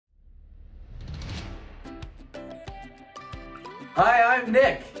Hi, I'm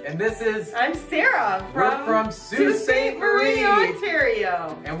Nick, and this is... I'm Sarah from Sault Ste. Marie,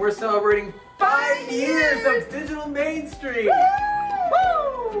 Ontario. And we're celebrating 5 years of Digital Main Street.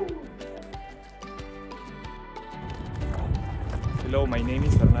 Woo! Hello, my name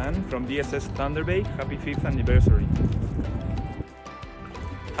is Hernan from DSS Thunder Bay. Happy 5th anniversary.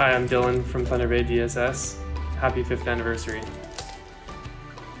 Hi, I'm Dylan from Thunder Bay DSS. Happy 5th anniversary.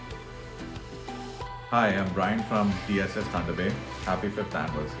 Hi, I'm Brian from DSS Thunder Bay. Happy 5th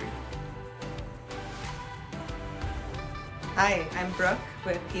anniversary. Hi, I'm Brooke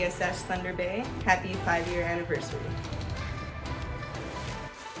with DSS Thunder Bay. Happy 5-year anniversary.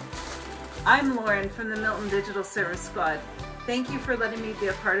 I'm Lauren from the Milton Digital Service Squad. Thank you for letting me be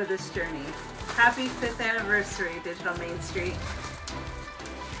a part of this journey. Happy 5th anniversary, Digital Main Street.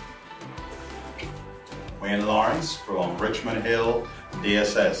 Wayne Lawrence from Richmond Hill,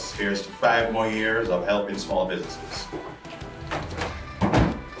 DSS. Here's to 5 more years of helping small businesses.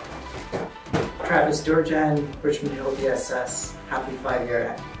 Travis Dorjan, Richmond Hill DSS. Happy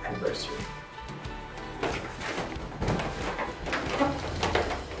 5-year anniversary.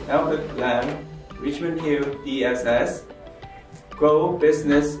 Albert Lam, Richmond Hill DSS. Grow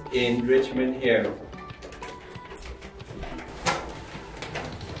business in Richmond Hill.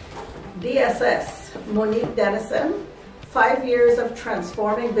 DSS, Monique Dennison, 5 years of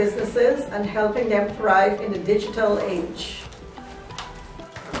transforming businesses and helping them thrive in the digital age.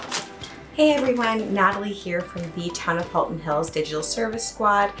 Hey everyone, Natalie here from the Town of Halton Hills Digital Service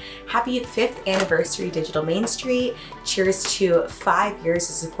Squad. Happy 5th anniversary Digital Main Street. Cheers to 5 years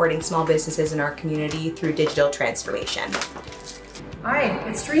of supporting small businesses in our community through digital transformation. Hi,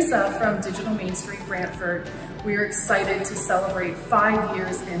 it's Teresa from Digital Main Street Brantford. We're excited to celebrate 5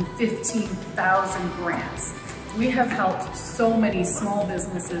 years and 15,000 grants. We have helped so many small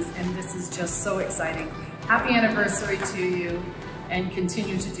businesses and this is just so exciting. Happy anniversary to you and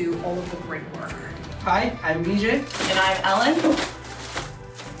continue to do all of the great work. Hi, I'm Vijay. And I'm Ellen.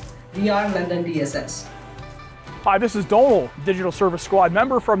 We are London DSS. Hi, this is Donal, Digital Service Squad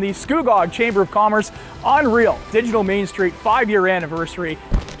member from the Scugog Chamber of Commerce. Unreal, Digital Main Street 5-year anniversary,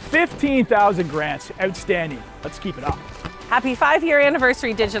 15,000 grants, outstanding. Let's keep it up. Happy 5-year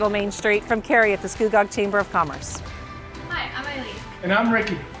anniversary Digital Main Street from Carrie at the Scugog Chamber of Commerce. Hi, I'm Eileen. And I'm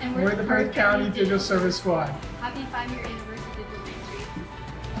Ricky. And we're the Perth County Digital Service Squad. Happy 5-year anniversary Digital Main Street.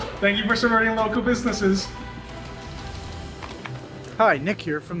 Thank you for supporting local businesses. Hi, Nick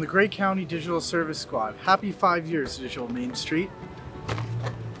here from the Grey County Digital Service Squad. Happy 5 years, Digital Main Street.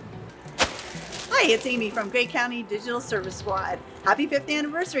 Hi, it's Amy from Grey County Digital Service Squad. Happy 5th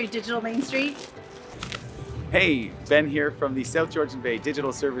anniversary, Digital Main Street. Hey, Ben here from the South Georgian Bay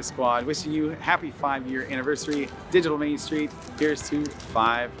Digital Service Squad. Wishing you happy 5-year anniversary, Digital Main Street. Here's to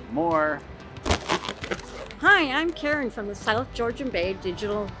 5 more. Hi, I'm Karen from the South Georgian Bay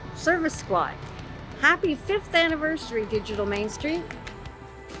Digital Service Squad. Happy 5th anniversary, Digital Main Street.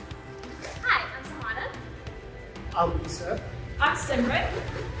 Hi, I'm Samana. I'm Lisa. I'm Simran.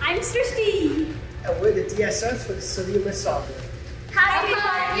 I'm Srishti. And we're the DSS for the City of Mississauga. Happy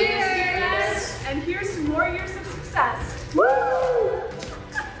 5 years! And here's to more years of success. Woo!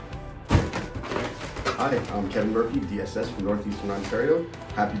 Hi, I'm Kevin Murphy, DSS from Northeastern Ontario.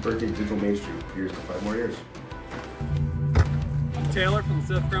 Happy birthday, Digital Main Street. Here's to 5 more years. I'm Taylor from the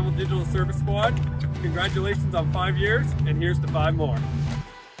South Grenville Digital Service Squad. Congratulations on 5 years, and here's to 5 more.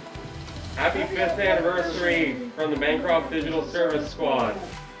 Happy 5th anniversary from the Bancroft Digital Service Squad.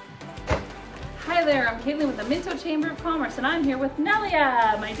 Hi there, I'm Caitlin with the Minto Chamber of Commerce and I'm here with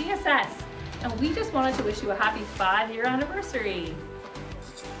Nelia, my DSS. And we just wanted to wish you a happy 5-year anniversary.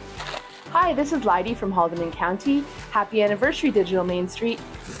 Hi, this is Lydie from Haldimand County. Happy anniversary, Digital Main Street.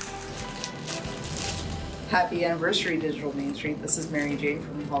 Happy anniversary, Digital Main Street. This is Mary Jane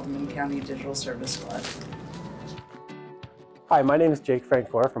from Haldimand County Digital Service Squad. Hi, my name is Jake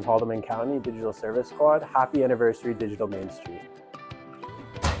Francoeur from Haldimand County Digital Service Squad. Happy anniversary, Digital Main Street.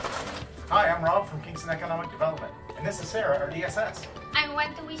 Hi, I'm Rob from Kingston Economic Development, and this is Sarah, our DSS. I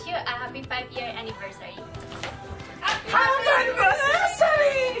want to wish you a happy 5-year anniversary. Happy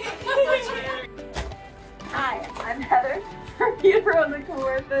anniversary! Hi, I'm Heather from Peterborough and the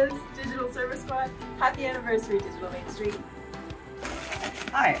Kawarthas Digital Service Squad. Happy anniversary, Digital Main Street.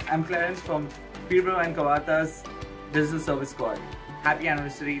 Hi, I'm Clarence from Peterborough and Kawarthas Digital Service Squad. Happy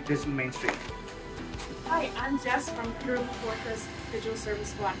anniversary, Digital Main Street. Hi, I'm Jess from Peterborough and Kawarthas Digital Service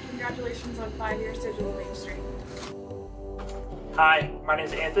Squad. Congratulations on 5 years Digital Main Street. Hi, my name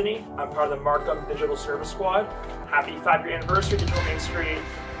is Anthony. I'm part of the Markham Digital Service Squad. Happy 5-year anniversary, Digital Main Street.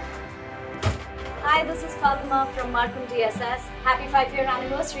 Hi, this is Fatima from Markham DSS. Happy 5-year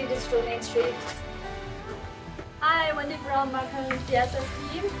anniversary, Digital Main Street. Hi, Wendy from Markham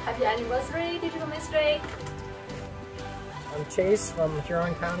DSS team. Happy anniversary, Digital Main Street. I'm Chase from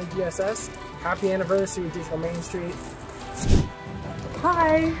Huron County DSS. Happy anniversary, Digital Main Street.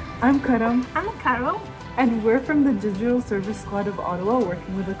 Hi, I'm Karam. I'm Carol. And we're from the Digital Service Squad of Ottawa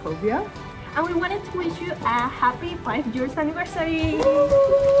working with OBIAA. And we wanted to wish you a happy 5 years anniversary.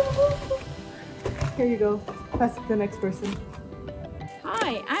 Here you go. Pass it to the next person.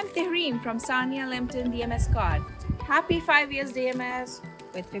 Hi, I'm Tehreem from Sarnia Lambton DMS Squad. Happy 5 years DMS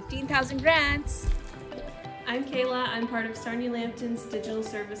with 15,000 grants. I'm Kayla. I'm part of Sarnia Lambton's Digital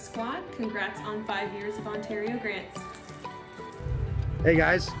Service Squad. Congrats on 5 years of Ontario grants. Hey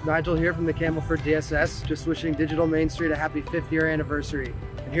guys, Nigel here from the Campbellford DSS, just wishing Digital Main Street a happy 5th year anniversary.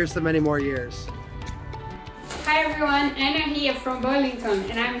 And here's to many more years. Hi everyone, Anna here from Burlington,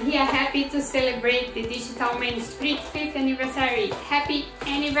 and I'm here happy to celebrate the Digital Main Street 5th anniversary. Happy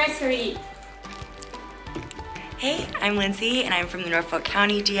anniversary! Hey, I'm Lindsay, and I'm from the Norfolk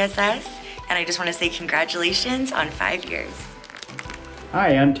County DSS, and I just want to say congratulations on 5 years.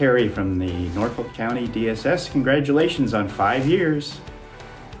 Hi, I'm Terry from the Norfolk County DSS. Congratulations on 5 years.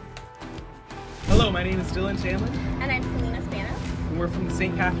 Hello, my name is Dylan Shanley. And I'm Selena Spanos. And we're from the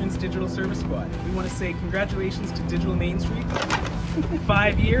St. Catharines Digital Service Squad. We want to say congratulations to Digital Main Street.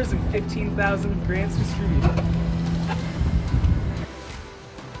 5 years and 15,000 grants distributed.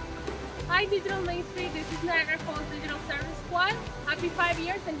 Hi, Digital Main Street. This is Niagara Falls Digital Service Squad. Happy 5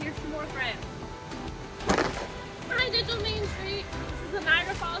 years, and here's some more grants. Hi, Digital Main Street. This is the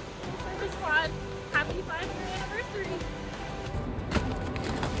Niagara Falls Digital Service Squad. Happy 5-year anniversary.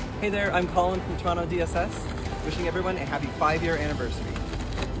 Hey there, I'm Colin from Toronto DSS, wishing everyone a happy 5-year anniversary.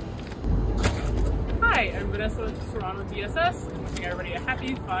 Hi, I'm Vanessa with Toronto DSS, wishing everybody a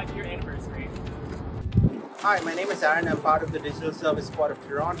happy 5-year anniversary. Hi, my name is Aaron. I'm part of the Digital Service Squad of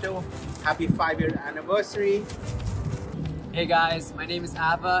Toronto. Happy 5-year anniversary. Hey guys, my name is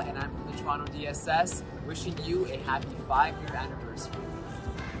Ava and I'm from the Toronto DSS, wishing you a happy 5-year anniversary.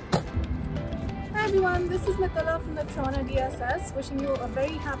 Hi everyone, this is Mitala from the Toronto DSS, wishing you a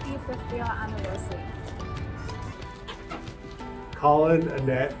very happy 5th year anniversary. Colin,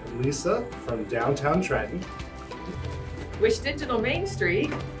 Annette, and Lisa from downtown Trenton. Wish Digital Main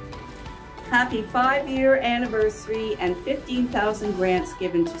Street Happy 5-year anniversary and 15,000 grants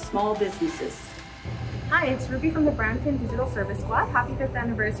given to small businesses. Hi, it's Ruby from the Brampton Digital Service Squad. Happy 5th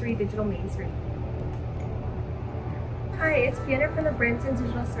anniversary, Digital Main Street. Hi, it's Fiona from the Brampton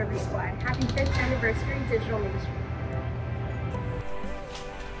Digital Service Squad. Happy 5th anniversary, Digital Main Street.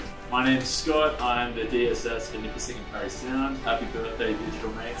 My name's Scott. I'm the DSS for Nipissing and Parry Sound. Happy birthday,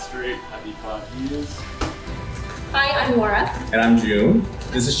 Digital Main Street. Happy 5 years. Hi, I'm Laura. And I'm June.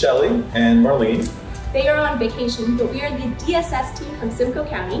 This is Shelly and Marlene. They are on vacation, but we are the DSS team from Simcoe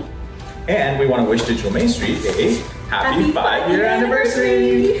County. And we want to wish Digital Main Street a happy 5-year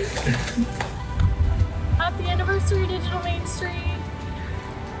anniversary. Happy anniversary, Digital Main Street.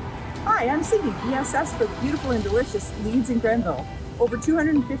 Hi, I'm Siggy, DSS for beautiful and delicious Leeds and Grenville. Over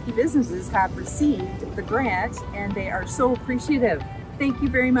 250 businesses have received the grant and they are so appreciative. Thank you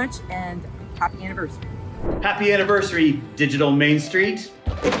very much and happy anniversary. Happy anniversary, Digital Main Street.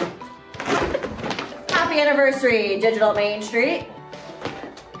 Happy anniversary, Digital Main Street.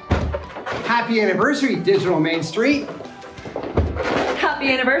 Happy anniversary, Digital Main Street. Happy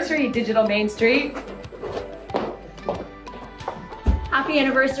anniversary, Digital Main Street. Happy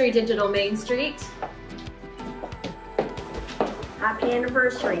anniversary, Digital Main Street. Happy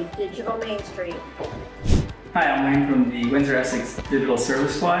anniversary, Digital Main Street. Hi, I'm Wayne from the Windsor-Essex Digital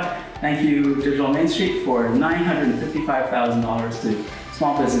Service Squad. Thank you, Digital Main Street, for $955,000 to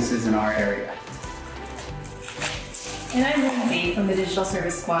small businesses in our area. And I'm Lindsay from the Digital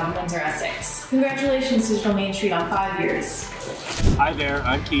Service Squad in Windsor-Essex. Congratulations, Digital Main Street, on 5 years. Hi there,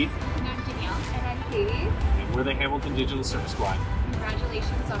 I'm Keith. And I'm Danielle. And I'm Katie. And we're the Hamilton Digital Service Squad.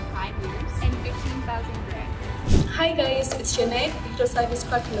 Congratulations on 5 years and 15,000 grants. Hi guys, it's Janae, Digital Service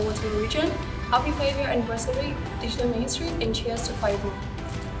Squad from the Waterloo region. Happy 5-year anniversary, Digital Main Street, and cheers to 5 more.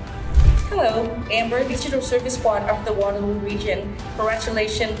 Hello, Amber, Digital Service Squad of the Waterloo region.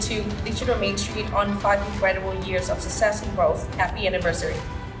 Congratulations to Digital Main Street on 5 incredible years of success and growth. Happy anniversary.